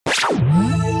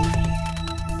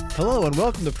Hello and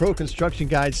welcome to Pro Construction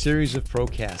Guide series of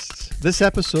Procasts. This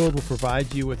episode will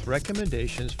provide you with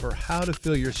recommendations for how to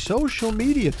fill your social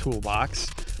media toolbox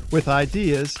with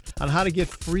ideas on how to get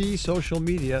free social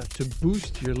media to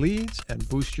boost your leads and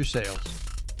boost your sales.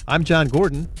 I'm John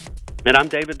Gordon. And I'm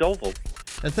David Dovell.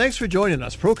 And thanks for joining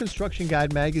us. Pro Construction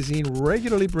Guide magazine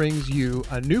regularly brings you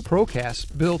a new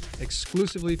Procast built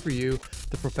exclusively for you,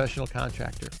 the professional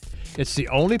contractor. It's the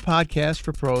only podcast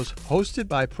for pros hosted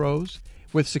by pros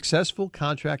with successful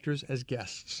contractors as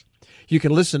guests. You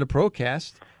can listen to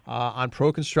Procast on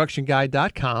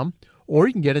ProConstructionGuide.com, or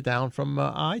you can get it down from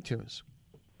iTunes.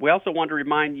 We also want to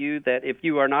remind you that if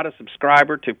you are not a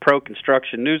subscriber to Pro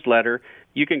Construction Newsletter,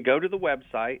 you can go to the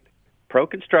website,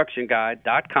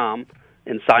 ProConstructionGuide.com,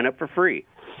 and sign up for free.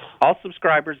 All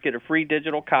subscribers get a free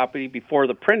digital copy before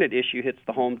the printed issue hits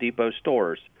the Home Depot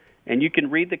stores, and you can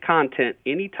read the content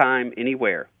anytime,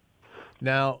 anywhere.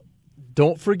 Now,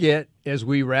 don't forget, as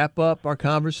we wrap up our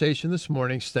conversation this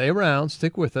morning, stay around,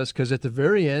 stick with us, because at the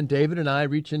very end, David and I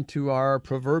reach into our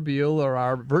proverbial or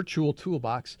our virtual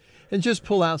toolbox and just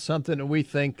pull out something that we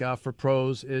think for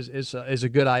pros is a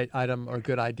good item or a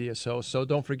good idea. So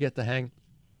don't forget to hang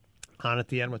on at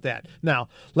the end with that. Now,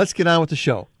 let's get on with the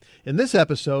show. In this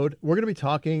episode, we're going to be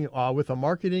talking with a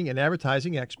marketing and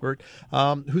advertising expert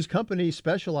whose company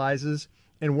specializes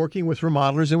in working with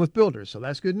remodelers and with builders. So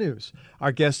that's good news.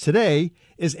 Our guest today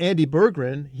is Andy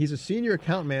Berggren. He's a senior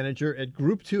account manager at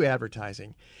Group 2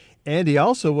 Advertising. Andy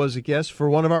also was a guest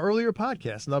for one of our earlier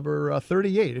podcasts, number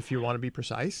 38, if you want to be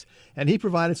precise. And he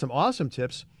provided some awesome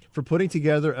tips for putting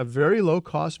together a very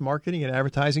low-cost marketing and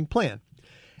advertising plan.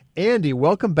 Andy,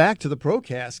 welcome back to the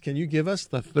Procast. Can you give us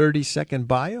the 30-second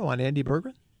bio on Andy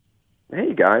Berggren?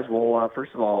 Hey, guys. Well,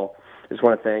 first of all, I just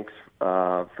want to thank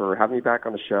for having me back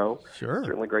on the show. Sure.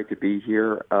 Certainly great to be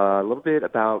here. A little bit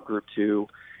about Group 2.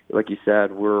 Like you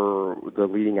said, we're the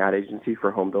leading ad agency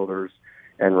for home builders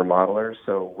and remodelers.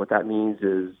 So what that means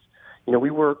is,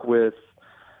 we work with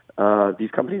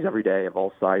these companies every day of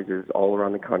all sizes all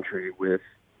around the country, with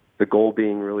the goal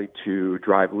being really to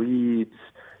drive leads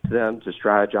to them, to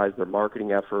strategize their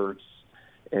marketing efforts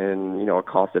in, a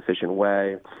cost-efficient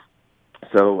way.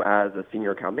 So as a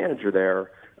senior account manager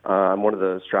there, I'm one of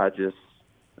the strategists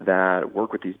that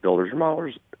work with these builders,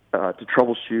 remodelers, to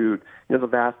troubleshoot, the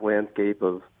vast landscape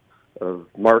of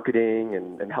marketing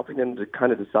and helping them to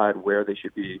kind of decide where they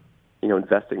should be,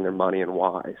 investing their money and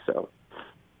why. So,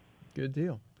 good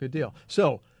deal.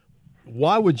 So,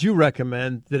 why would you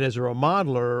recommend that as a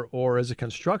remodeler or as a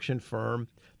construction firm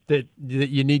that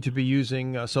you need to be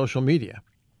using social media?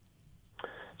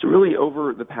 So, really,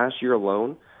 over the past year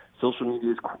alone, social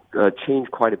media has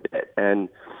changed quite a bit. And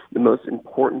the most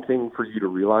important thing for you to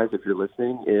realize if you're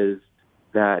listening is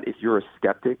that if you're a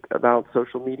skeptic about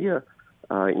social media,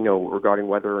 regarding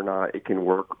whether or not it can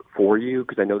work for you,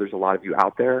 because I know there's a lot of you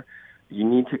out there, you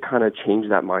need to kind of change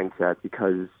that mindset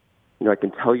because, I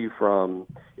can tell you from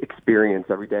experience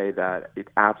every day that it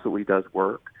absolutely does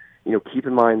work. Keep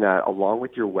in mind that along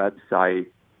with your website,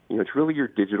 it's really your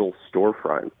digital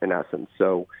storefront in essence.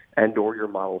 So, and or your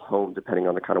model home, depending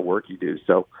on the kind of work you do.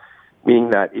 So,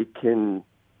 meaning that it can,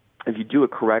 if you do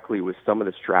it correctly with some of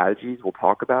the strategies we'll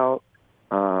talk about,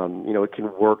 it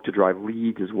can work to drive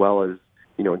leads as well as,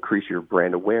 increase your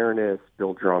brand awareness,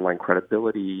 build your online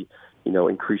credibility,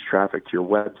 increase traffic to your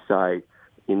website,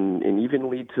 and even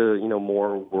lead to,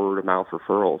 more word of mouth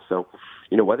referrals. So,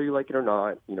 whether you like it or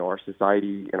not, our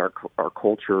society and our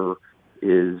culture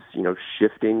is,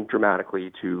 shifting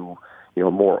dramatically to, a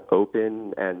more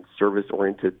open and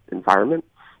service-oriented environment.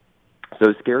 So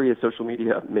as scary as social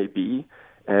media may be,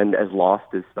 and as lost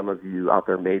as some of you out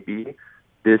there may be,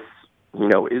 this,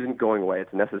 isn't going away.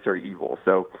 It's a necessary evil.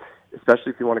 So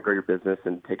especially if you want to grow your business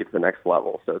and take it to the next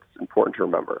level. So it's important to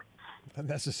remember. A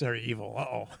necessary evil.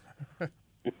 Uh-oh.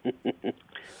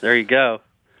 There you go.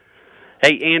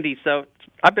 Hey, Andy, so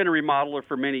I've been a remodeler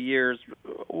for many years.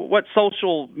 What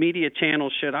social media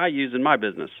channels should I use in my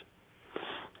business?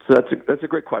 So that's a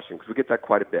great question because we get that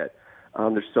quite a bit.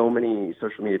 There's so many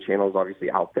social media channels obviously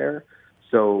out there.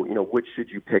 So, which should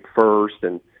you pick first?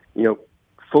 And,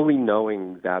 fully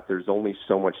knowing that there's only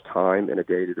so much time in a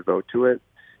day to devote to it.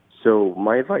 So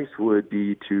my advice would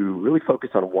be to really focus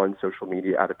on one social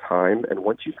media at a time. And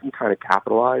once you can kind of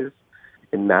capitalize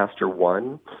and master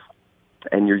one,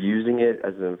 and you're using it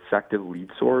as an effective lead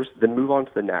source, then move on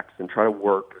to the next and try to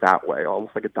work that way,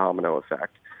 almost like a domino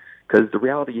effect. Because the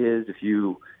reality is, if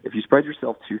you spread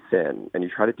yourself too thin and you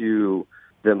try to do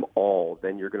them all,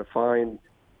 then you're going to find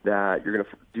that you're going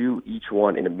to do each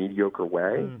one in a mediocre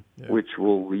way, which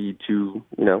will lead to,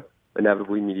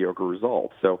 inevitably mediocre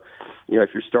results. So, if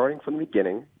you're starting from the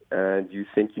beginning and you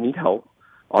think you need help,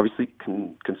 obviously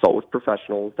consult with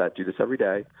professionals that do this every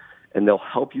day, and they'll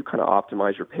help you kind of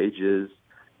optimize your pages,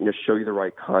 show you the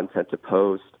right content to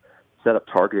post, set up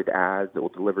targeted ads that will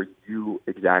deliver you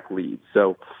exact leads.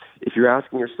 So if you're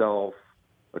asking yourself,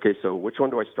 okay, so which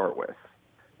one do I start with?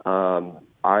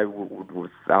 I would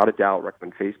without a doubt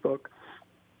recommend Facebook.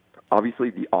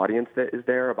 Obviously, the audience that is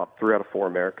there, about 3 out of 4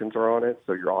 Americans are on it,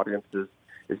 so your audience is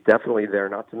definitely there,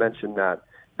 not to mention that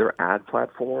their ad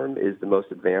platform is the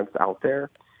most advanced out there.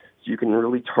 So you can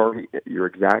really target your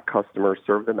exact customer,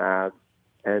 serve them ads,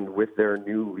 and with their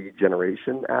new lead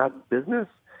generation ad business,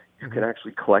 you can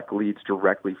actually collect leads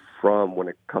directly from when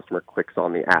a customer clicks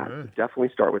on the ad. So definitely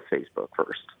start with Facebook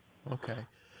first. Okay.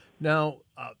 Now,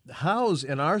 Houzz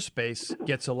in our space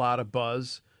gets a lot of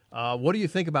buzz. What do you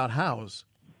think about Houzz?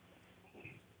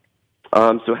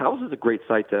 So Houzz is a great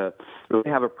site to really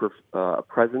have a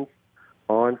presence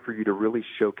on for you to really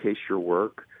showcase your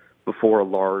work before a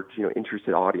large,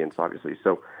 interested audience, obviously.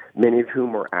 So many of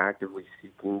whom are actively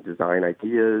seeking design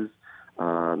ideas.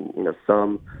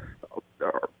 Some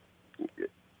are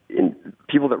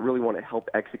people that really want to help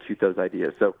execute those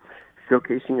ideas. So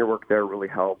showcasing your work there really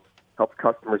helps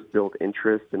customers build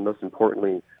interest and, most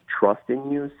importantly, trust in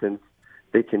you, since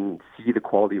they can see the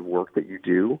quality of work that you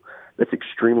do. That's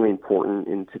extremely important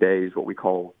in today's what we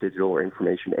call digital or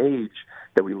information age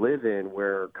that we live in,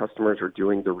 where customers are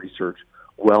doing the research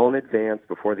well in advance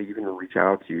before they even reach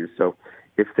out to you. So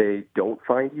if they don't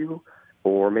find you,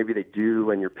 or maybe they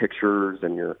do and your pictures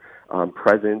and your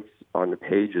presence on the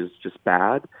page is just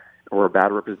bad, or a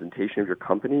bad representation of your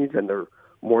company, then they're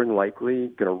more than likely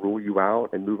going to rule you out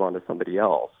and move on to somebody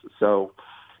else. So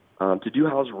to do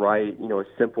Houzz right, a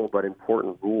simple but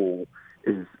important rule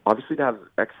is obviously to have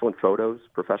excellent photos,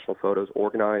 professional photos,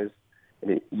 organized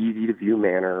in an easy-to-view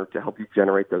manner to help you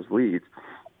generate those leads.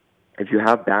 If you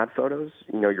have bad photos,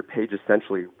 your page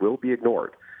essentially will be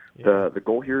ignored. Yeah. The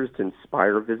goal here is to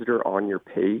inspire a visitor on your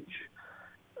page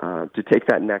to take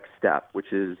that next step,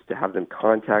 which is to have them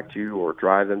contact you or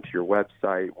drive them to your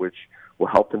website, which will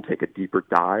help them take a deeper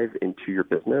dive into your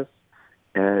business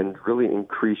and really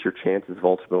increase your chances of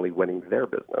ultimately winning their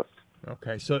business.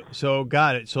 Okay, so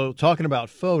got it. So talking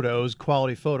about photos,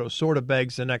 quality photos, sort of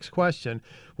begs the next question,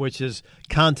 which is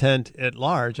content at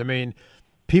large. I mean,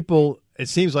 people, it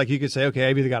seems like you could say, okay,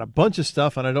 I've either got a bunch of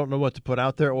stuff and I don't know what to put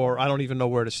out there, or I don't even know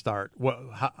where to start.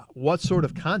 What sort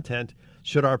of content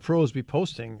should our pros be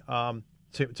posting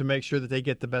to make sure that they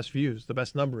get the best views, the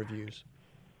best number of views?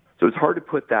 So it's hard to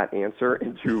put that answer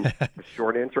into a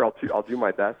short answer. I'll do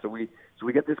my best. So we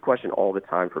get this question all the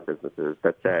time from businesses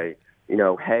that say,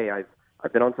 hey,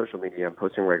 I've been on social media, I'm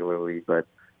posting regularly, but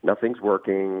nothing's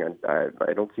working, and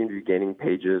I don't seem to be gaining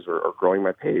pages or growing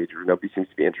my page, or nobody seems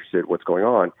to be interested. What's going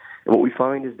on? And what we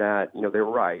find is that they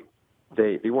were right.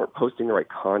 They weren't posting the right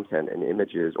content and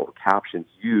images or captions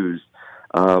used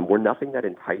were nothing that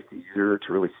enticed the user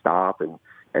to really stop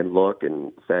and look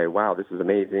and say, wow, this is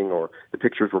amazing, or the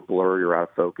pictures were blurry or out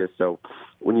of focus. So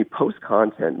when you post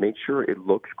content, make sure it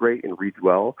looks great and reads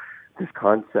well. This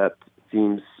concept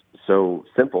seems so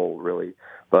simple, really,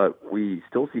 but we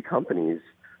still see companies,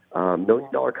 $1 million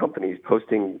companies,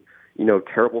 posting,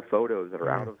 terrible photos that are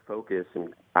out of focus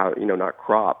and out, not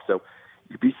cropped. So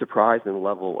you'd be surprised in the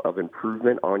level of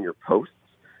improvement on your posts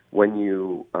when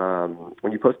you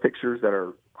post pictures that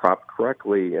are cropped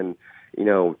correctly and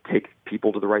take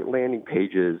people to the right landing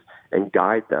pages and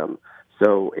guide them.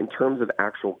 So in terms of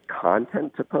actual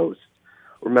content to post,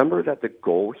 remember that the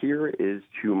goal here is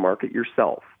to market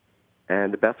yourself.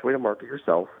 And the best way to market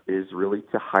yourself is really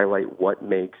to highlight what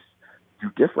makes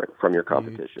you different from your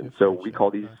competition. So we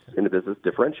call these in the business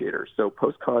differentiators. So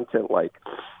post content like,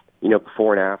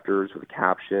 before and afters with a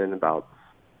caption about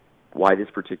why this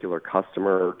particular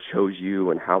customer chose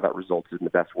you and how that resulted in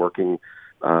the best work being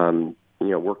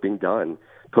done.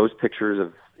 Post pictures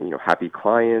of, happy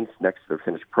clients next to their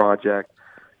finished project.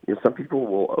 Some people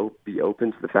will be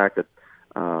open to the fact that,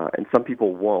 and some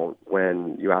people won't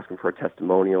when you ask them for a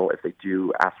testimonial. If they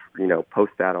do ask,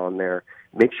 post that on there.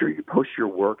 Make sure you post your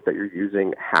work that you're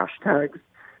using hashtags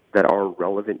that are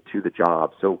relevant to the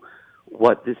job. So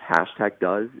what this hashtag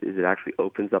does is it actually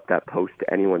opens up that post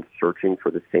to anyone searching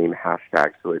for the same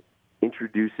hashtag. So it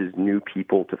introduces new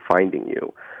people to finding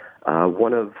you.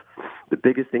 One of the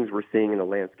biggest things we're seeing in the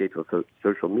landscape of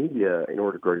social media in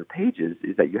order to grow your pages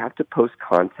is that you have to post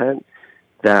content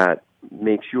that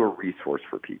makes you a resource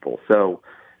for people. So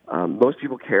most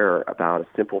people care about a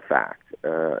simple fact,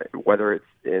 whether it's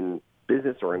in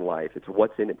business or in life. It's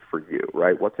what's in it for you,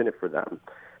 right? What's in it for them.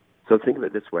 So think of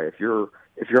it this way: if you're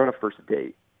on a first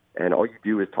date and all you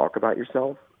do is talk about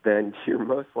yourself, then you're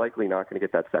most likely not going to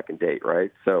get that second date,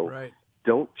 right? So Right.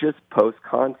 don't just post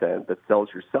content that sells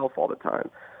yourself all the time.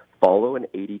 Follow an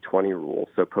 80-20 rule.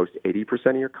 So post 80%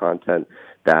 of your content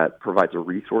that provides a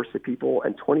resource to people,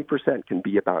 and 20% can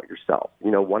be about yourself,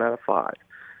 1 out of 5.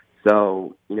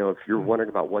 So, if you're wondering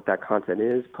about what that content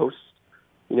is, post,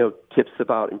 tips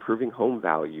about improving home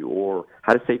value or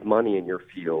how to save money in your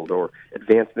field or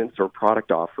advancements or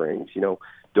product offerings.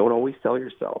 Don't always sell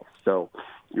yourself. So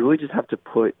you really just have to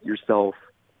put yourself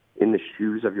in the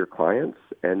shoes of your clients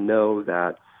and know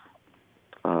that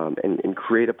and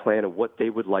create a plan of what they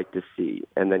would like to see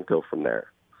and then go from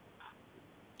there.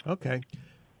 Okay.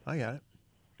 I got it.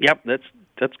 Yep,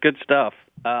 that's good stuff.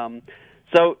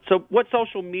 So what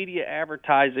social media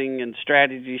advertising and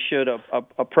strategy should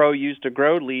a pro use to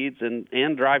grow leads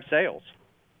and drive sales?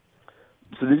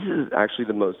 So this is actually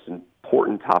the most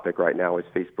important topic right now is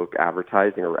Facebook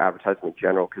advertising or advertising in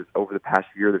general, because over the past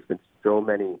year there's been so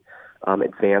many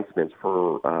advancements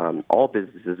for all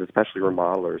businesses, especially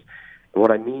remodelers. And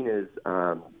what I mean is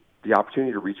the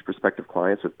opportunity to reach prospective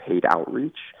clients with paid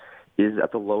outreach is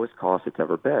at the lowest cost it's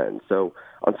ever been. So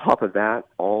on top of that,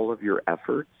 all of your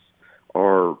efforts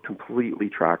are completely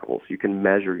trackable, so you can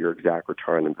measure your exact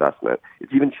return on investment.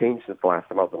 It's even changed since the last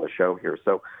time I was on the show here.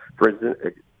 So,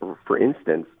 for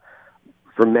instance,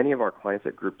 for many of our clients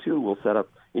at Group 2, we'll set up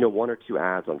 1 or 2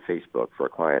 ads on Facebook for a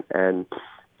client, and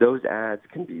those ads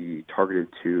can be targeted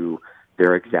to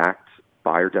their exact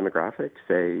buyer demographic,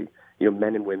 say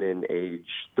men and women age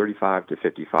 35 to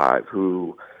 55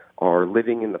 who are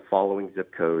living in the following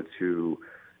zip codes, who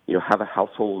have a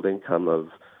household income of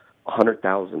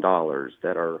 $100,000,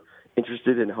 that are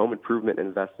interested in home improvement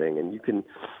investing, and you can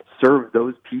serve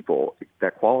those people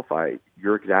that qualify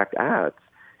your exact ads.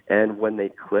 And when they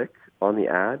click on the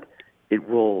ad, it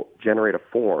will generate a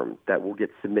form that will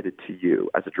get submitted to you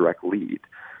as a direct lead.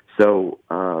 So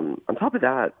on top of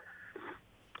that,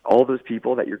 all those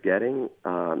people that you're getting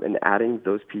and adding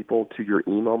those people to your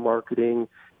email marketing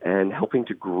and helping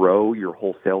to grow your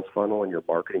whole sales funnel and your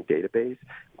marketing database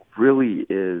really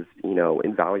is,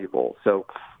 invaluable. So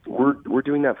we're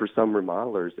doing that for some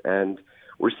remodelers, and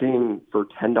we're seeing for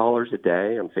 $10 a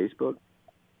day on Facebook,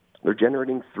 they're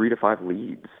generating 3 to 5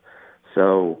 leads.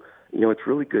 So, it's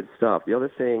really good stuff. The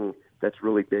other thing that's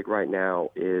really big right now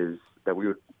is that we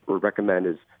would recommend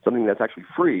is something that's actually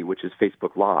free, which is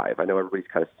Facebook Live. I know everybody's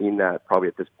kind of seen that probably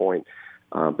at this point,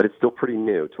 but it's still pretty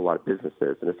new to a lot of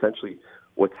businesses. And essentially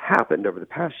what's happened over the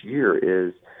past year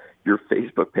is your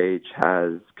Facebook page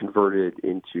has converted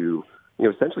into,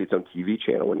 essentially its own TV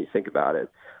channel when you think about it.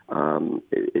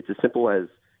 It's as simple as,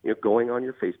 going on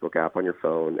your Facebook app on your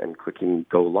phone and clicking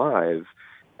Go Live,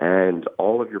 and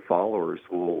all of your followers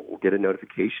will get a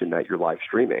notification that you're live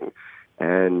streaming.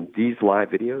 And these live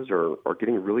videos are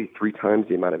getting really 3 times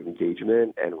the amount of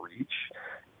engagement and reach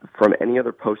from any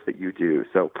other post that you do.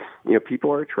 So,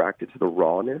 people are attracted to the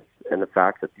rawness and the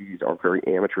fact that these are very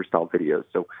amateur-style videos.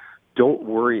 So don't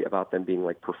worry about them being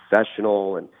like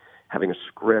professional and having a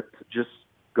script. Just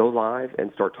go live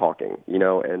and start talking,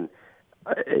 and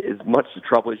as much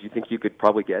trouble as you think you could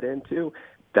probably get into,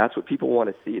 that's what people want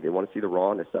to see. They want to see the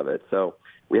rawness of it. So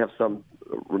we have some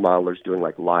remodelers doing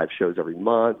like live shows every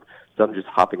month, some just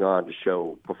hopping on to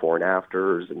show before and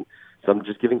afters, and some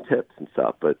just giving tips and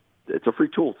stuff. But it's a free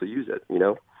tool, so use it,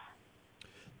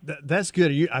 That's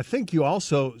good. I think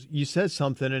you said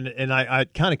something, and I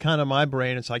kind of my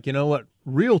brain. It's like, what?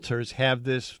 Realtors have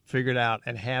this figured out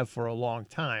and have for a long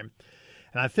time.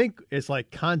 And I think it's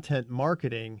like content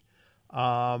marketing.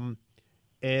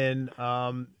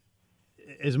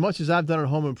 As much as I've done in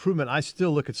home improvement, I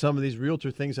still look at some of these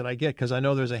realtor things that I get because I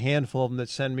know there's a handful of them that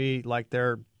send me like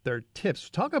their tips.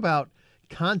 Talk about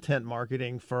content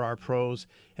marketing for our pros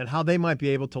and how they might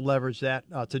be able to leverage that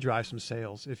to drive some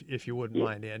sales, if you wouldn't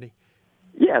mind, Andy.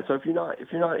 Yeah, so if you're not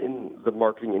in the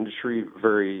marketing industry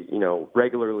very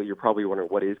regularly, you're probably wondering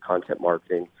what is content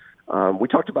marketing. We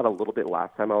talked about it a little bit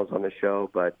last time I was on the show,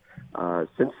 but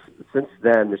since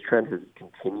then, this trend has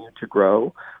continued to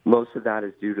grow. Most of that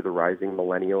is due to the rising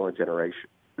millennial and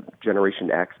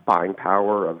Generation X buying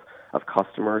power of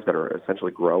customers that are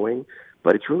essentially growing.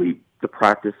 But it's really the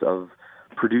practice of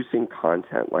producing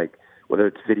content, like whether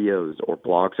it's videos or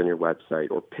blogs on your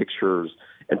website or pictures,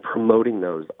 and promoting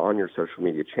those on your social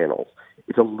media channels.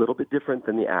 It's a little bit different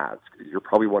than the ads. You're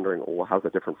probably wondering, well, how's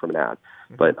that different from an ad?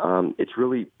 Mm-hmm. But it's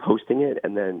really posting it,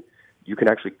 and then you can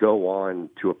actually go on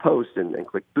to a post and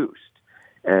click boost.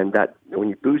 And that when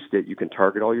you boost it, you can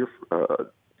target all your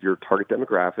target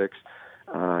demographics.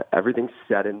 Everything's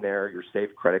set in there, your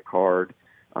saved credit card,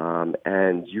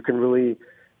 and you can really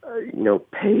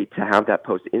pay to have that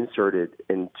post inserted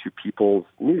into people's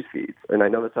news feeds. And I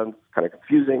know that sounds kind of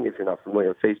confusing if you're not familiar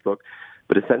with Facebook,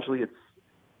 but essentially it's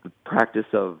the practice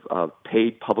of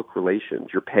paid public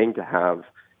relations. You're paying to have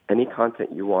any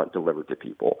content you want delivered to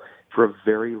people for a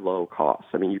very low cost.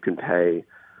 I mean, you can pay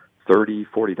 $30,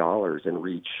 $40 and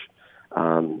reach,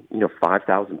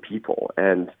 5,000 people.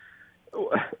 And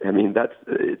I mean,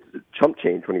 it's chump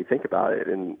change when you think about it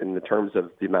in the terms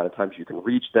of the amount of times you can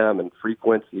reach them and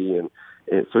frequency. And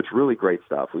so it's really great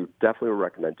stuff. We definitely would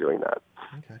recommend doing that.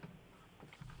 Okay.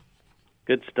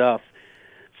 Good stuff.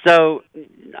 So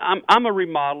I'm a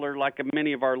remodeler like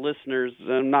many of our listeners.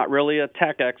 I'm not really a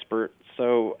tech expert.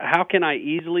 So how can I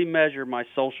easily measure my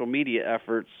social media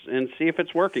efforts and see if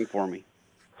it's working for me?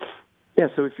 Yeah,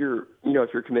 so if you're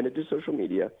committed to social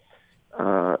media,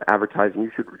 advertising, you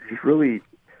should really,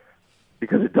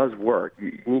 because it does work,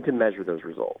 you need to measure those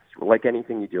results, like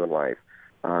anything you do in life,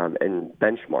 and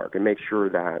benchmark and make sure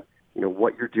that,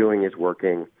 what you're doing is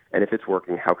working, and if it's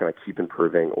working, how can I keep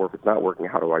improving, or if it's not working,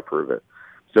 how do I prove it?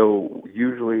 So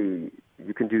usually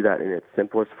you can do that in its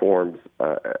simplest forms,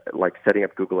 like setting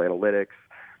up Google Analytics.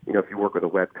 If you work with a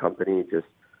web company, just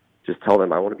tell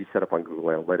them, I want to be set up on Google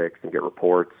Analytics and get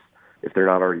reports if they're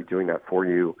not already doing that for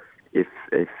you. If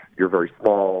you're very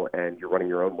small and you're running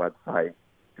your own website,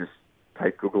 just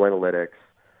type Google Analytics.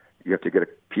 You have to get a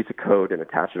piece of code and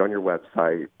attach it on your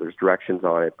website. There's directions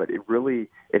on it, but it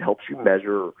helps you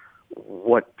measure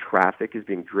what traffic is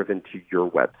being driven to your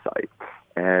website.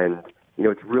 And,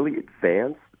 it's really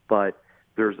advanced, but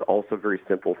there's also very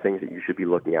simple things that you should be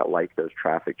looking at, like those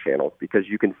traffic channels, because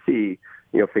you can see,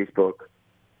 Facebook,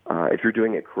 if you're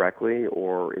doing it correctly,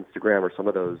 or Instagram or some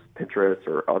of those Pinterest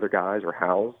or other guys or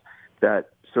Hows, that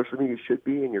social media should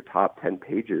be in your top 10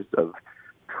 pages of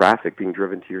traffic being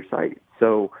driven to your site.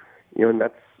 So, and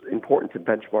that's important to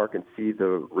benchmark and see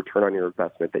the return on your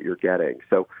investment that you're getting.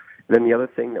 So then the other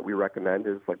thing that we recommend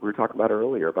is, like we were talking about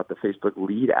earlier, about the Facebook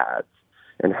lead ads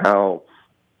and how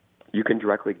you can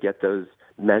directly get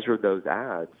measure those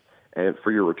ads and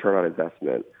for your return on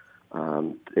investment,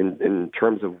 in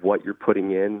terms of what you're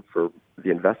putting in for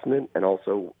the investment and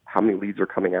also how many leads are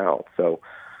coming out. So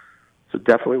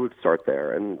definitely would start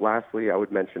there. And lastly, I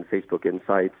would mention Facebook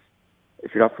Insights.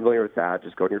 If you're not familiar with that,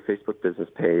 just go to your Facebook business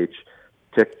page,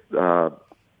 click the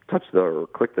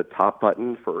top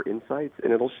button for Insights,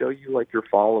 and it'll show you like your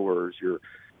followers,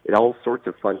 all sorts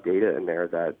of fun data in there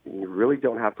that you really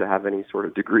don't have to have any sort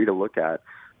of degree to look at.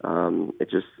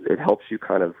 It helps you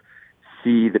kind of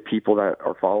see the people that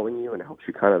are following you, and helps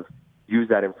you kind of use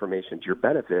that information to your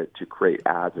benefit to create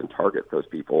ads and target those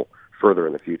people further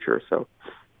in the future. So.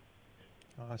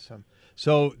 Awesome.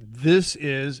 So this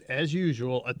is, as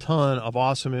usual, a ton of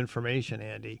awesome information,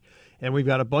 Andy. And we've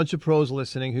got a bunch of pros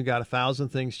listening who got 1,000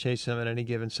 things chasing them at any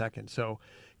given second. So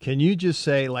can you just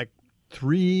say like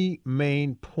 3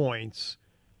 main points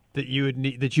that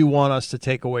you want us to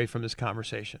take away from this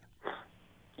conversation?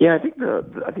 Yeah, I think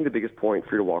the biggest point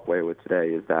for you to walk away with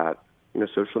today is that,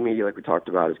 social media, like we talked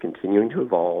about, is continuing to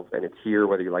evolve, and it's here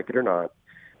whether you like it or not.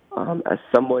 As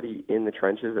somebody in the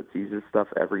trenches that sees this stuff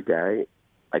every day,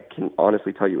 I can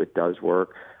honestly tell you it does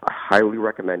work. I highly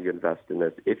recommend you invest in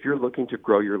this. If you're looking to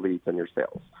grow your leads and your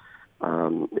sales,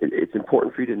 it's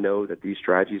important for you to know that these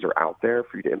strategies are out there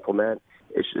for you to implement.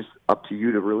 It's just up to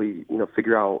you to really,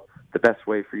 figure out the best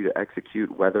way for you to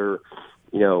execute, whether,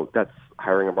 that's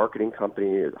hiring a marketing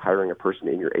company, hiring a person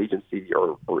in your agency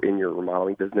or in your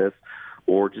remodeling business,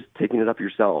 or just taking it up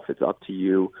yourself. It's up to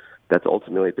you. That's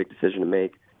ultimately a big decision to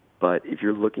make. But if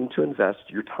you're looking to invest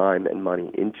your time and money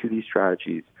into these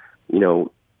strategies,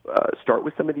 start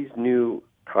with some of these new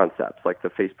concepts, like the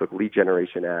Facebook lead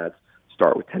generation ads.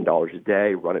 Start with $10 a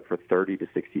day, run it for 30 to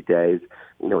 60 days.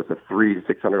 It's a $300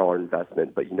 to $600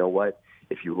 investment. But you know what?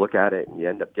 If you look at it and you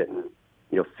end up getting,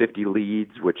 50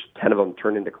 leads, which 10 of them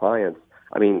turn into clients,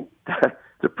 I mean,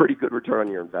 it's a pretty good return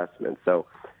on your investment. So,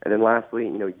 and then lastly,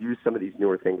 use some of these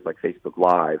newer things like Facebook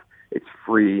Live. It's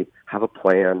free. Have a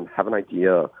plan. Have an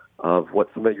idea of what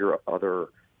some of your other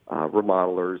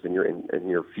remodelers in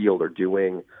your field are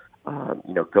doing.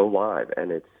 Go live,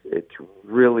 and it's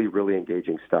really, really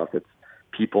engaging stuff. It's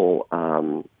people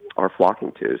are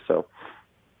flocking to. So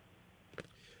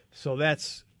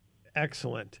that's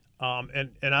excellent.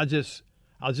 And I'll just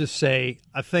say,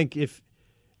 I think if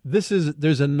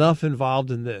there's enough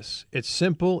involved in this. It's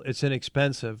simple, it's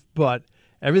inexpensive, but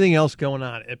everything else going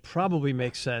on, it probably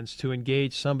makes sense to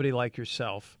engage somebody like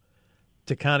yourself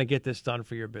to kind of get this done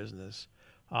for your business.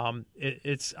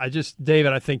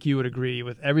 David, I think you would agree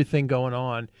with everything going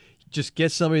on. Just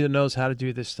get somebody that knows how to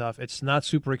do this stuff. It's not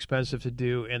super expensive to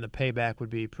do, and the payback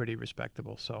would be pretty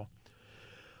respectable. So,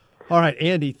 All right,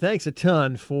 Andy, thanks a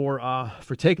ton for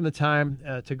taking the time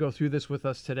to go through this with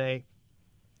us today,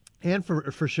 and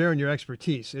for sharing your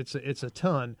expertise. It's a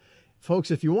ton.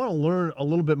 Folks, if you want to learn a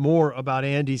little bit more about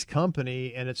Andy's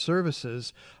company and its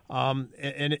services, and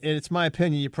it's my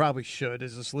opinion you probably should,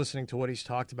 is just listening to what he's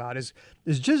talked about, is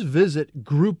just visit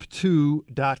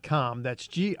group2.com. That's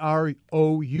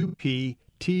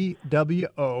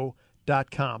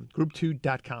GROUPTWO.com,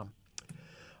 group2.com.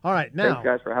 All right, now. Thanks,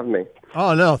 guys, for having me.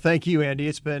 Oh no, thank you, Andy.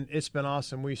 It's been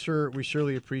awesome. We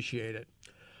surely appreciate it.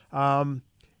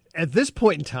 At this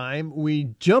point in time, we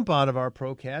jump out of our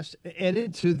Procast and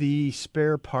into the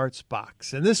spare parts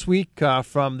box. And this week,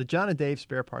 from the John and Dave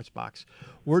spare parts box,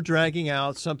 we're dragging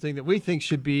out something that we think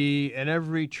should be in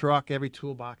every truck, every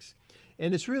toolbox.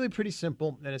 And it's really pretty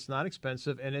simple, and it's not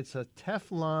expensive, and it's a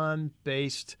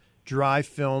Teflon-based dry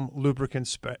film lubricant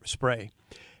spray,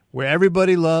 where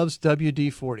everybody loves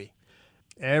WD-40.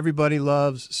 Everybody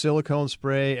loves silicone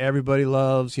spray. Everybody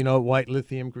loves, white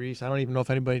lithium grease. I don't even know if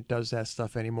anybody does that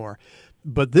stuff anymore.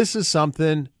 But this is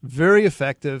something very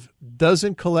effective,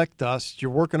 doesn't collect dust. You're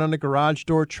working on a garage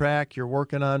door track. You're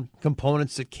working on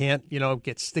components that can't,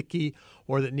 get sticky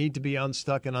or that need to be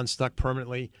unstuck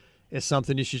permanently. It's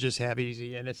something you should just have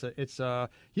easy. And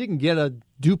you can get a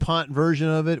DuPont version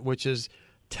of it, which is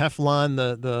Teflon,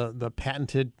 the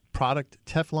patented product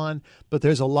Teflon. But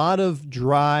there's a lot of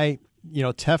dry,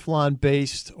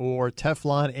 Teflon-based or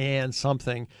Teflon and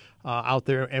something out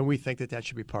there, and we think that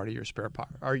should be part of your spare part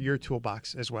or your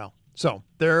toolbox as well. So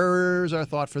there's our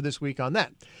thought for this week on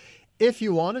that. If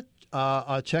you want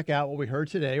to check out what we heard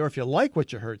today, or if you like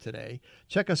what you heard today,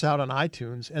 check us out on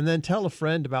iTunes, and then tell a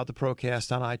friend about the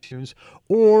Procast on iTunes,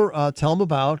 or tell them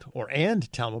about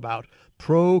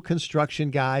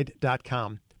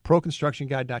ProConstructionGuide.com,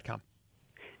 ProConstructionGuide.com.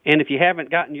 And if you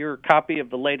haven't gotten your copy of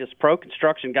the latest Pro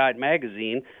Construction Guide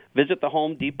magazine, visit the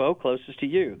Home Depot closest to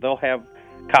you. They'll have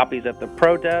copies at the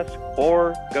Pro Desk,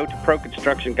 or go to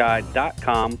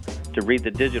ProConstructionGuide.com to read the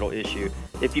digital issue.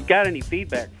 If you've got any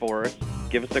feedback for us,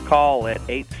 give us a call at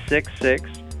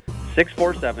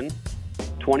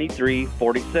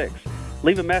 866-647-2346.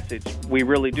 Leave a message. We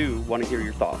really do want to hear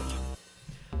your thoughts.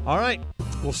 All right.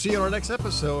 We'll see you on our next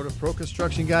episode of Pro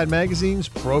Construction Guide Magazine's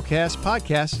Procast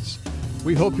Podcasts.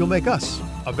 We hope you'll make us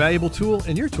a valuable tool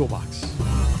in your toolbox.